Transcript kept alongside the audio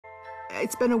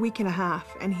It's been a week and a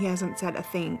half, and he hasn't said a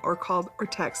thing or called or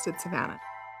texted Savannah.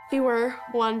 We were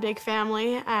one big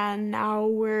family, and now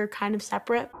we're kind of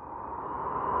separate.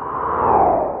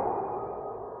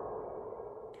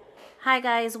 Hi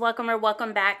guys,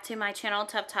 welcome back to my channel,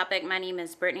 Tough Topic. My name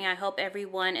is Brittany. I hope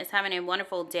everyone is having a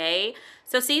wonderful day.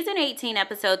 So season 18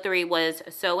 episode 3 was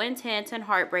so intense and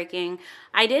heartbreaking.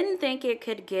 I didn't think it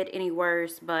could get any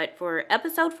worse, but for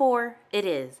episode 4 it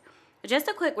is. Just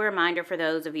a quick reminder for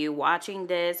those of you watching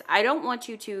this, I don't want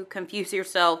you to confuse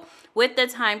yourself with the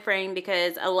time frame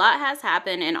because a lot has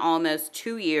happened in almost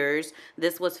 2 years.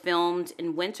 This was filmed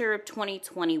in winter of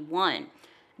 2021.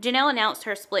 Janelle announced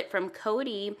her split from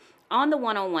Kody on the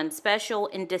one-on-one special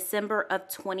in December of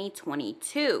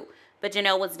 2022. But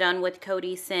Janelle was done with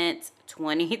Kody since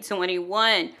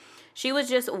 2021. She was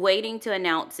just waiting to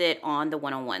announce it on the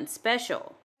one-on-one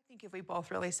special. I think if we both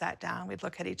really sat down, we'd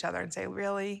look at each other and say,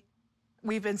 really?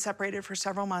 We've been separated for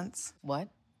several months. What?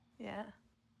 Yeah.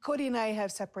 Kody and I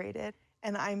have separated,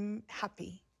 and I'm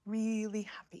happy, really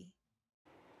happy.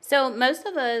 So most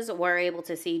of us were able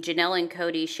to see Janelle and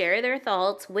Kody share their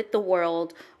thoughts with the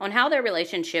world on how their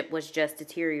relationship was just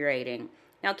deteriorating.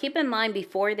 Now keep in mind,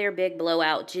 before their big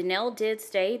blowout, Janelle did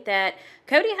state that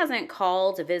Kody hasn't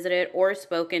called, visited, or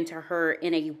spoken to her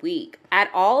in a week. At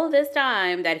all of this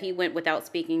time that he went without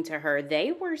speaking to her,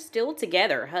 they were still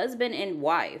together, husband and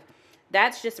wife.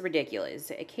 That's just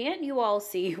ridiculous. Can't you all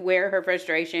see where her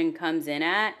frustration comes in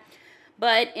at?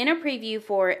 But in a preview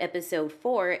for episode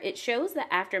 4, it shows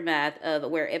the aftermath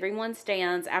of where everyone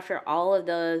stands after all of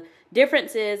the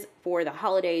differences for the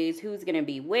holidays, who's going to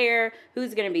be where,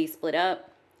 who's going to be split up.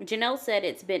 Janelle said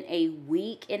it's been a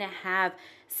week and a half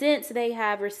since they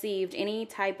have received any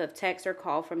type of text or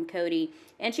call from Kody,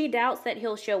 and she doubts that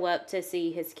he'll show up to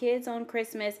see his kids on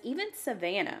Christmas, even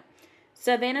Savannah.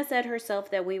 Savannah said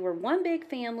herself that we were one big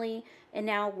family and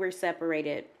now we're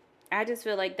separated. I just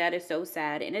feel like that is so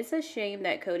sad, and it's a shame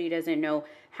that Kody doesn't know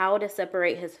how to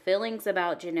separate his feelings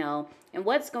about Janelle and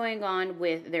what's going on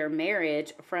with their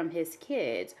marriage from his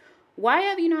kids. Why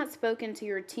have you not spoken to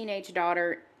your teenage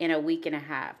daughter in a week and a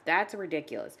half? That's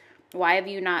ridiculous. Why have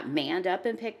you not manned up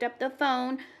and picked up the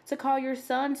phone to call your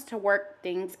sons to work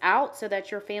things out so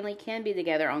that your family can be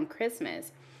together on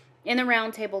Christmas? In the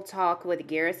roundtable talk with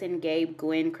Garrison, Gabe,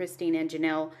 Gwen, Christine, and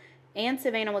Janelle, and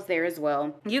Savannah was there as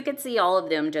well, you could see all of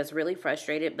them just really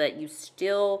frustrated, but you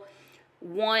still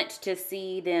want to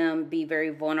see them be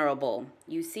very vulnerable.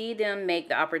 You see them make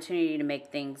the opportunity to make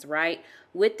things right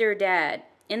with their dad.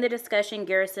 In the discussion,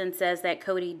 Garrison says that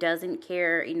Kody doesn't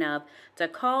care enough to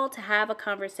call to have a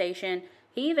conversation.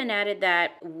 He even added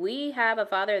that we have a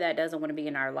father that doesn't want to be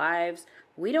in our lives.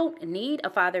 We don't need a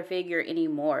father figure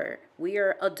anymore. We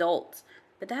are adults.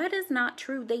 But that is not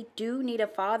true. They do need a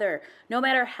father. No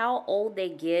matter how old they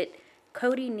get,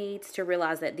 Kody needs to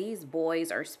realize that these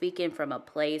boys are speaking from a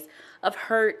place of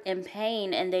hurt and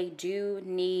pain, and they do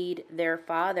need their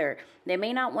father. They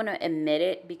may not want to admit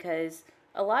it because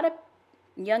a lot of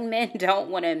young men don't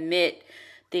want to admit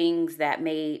things that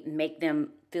may make them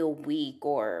feel weak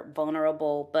or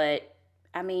vulnerable. But,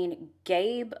 I mean,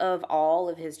 Gabe, of all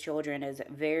of his children, is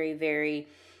very, very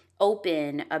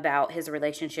open about his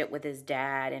relationship with his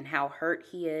dad and how hurt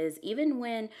he is. Even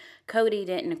when Kody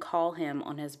didn't call him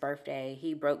on his birthday,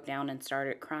 he broke down and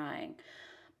started crying.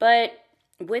 But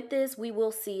with this, we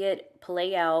will see it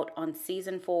play out on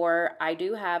season 4. I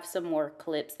do have some more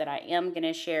clips that I am going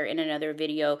to share in another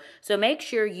video. So make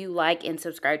sure you like and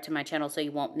subscribe to my channel so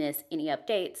you won't miss any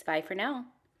updates. Bye for now.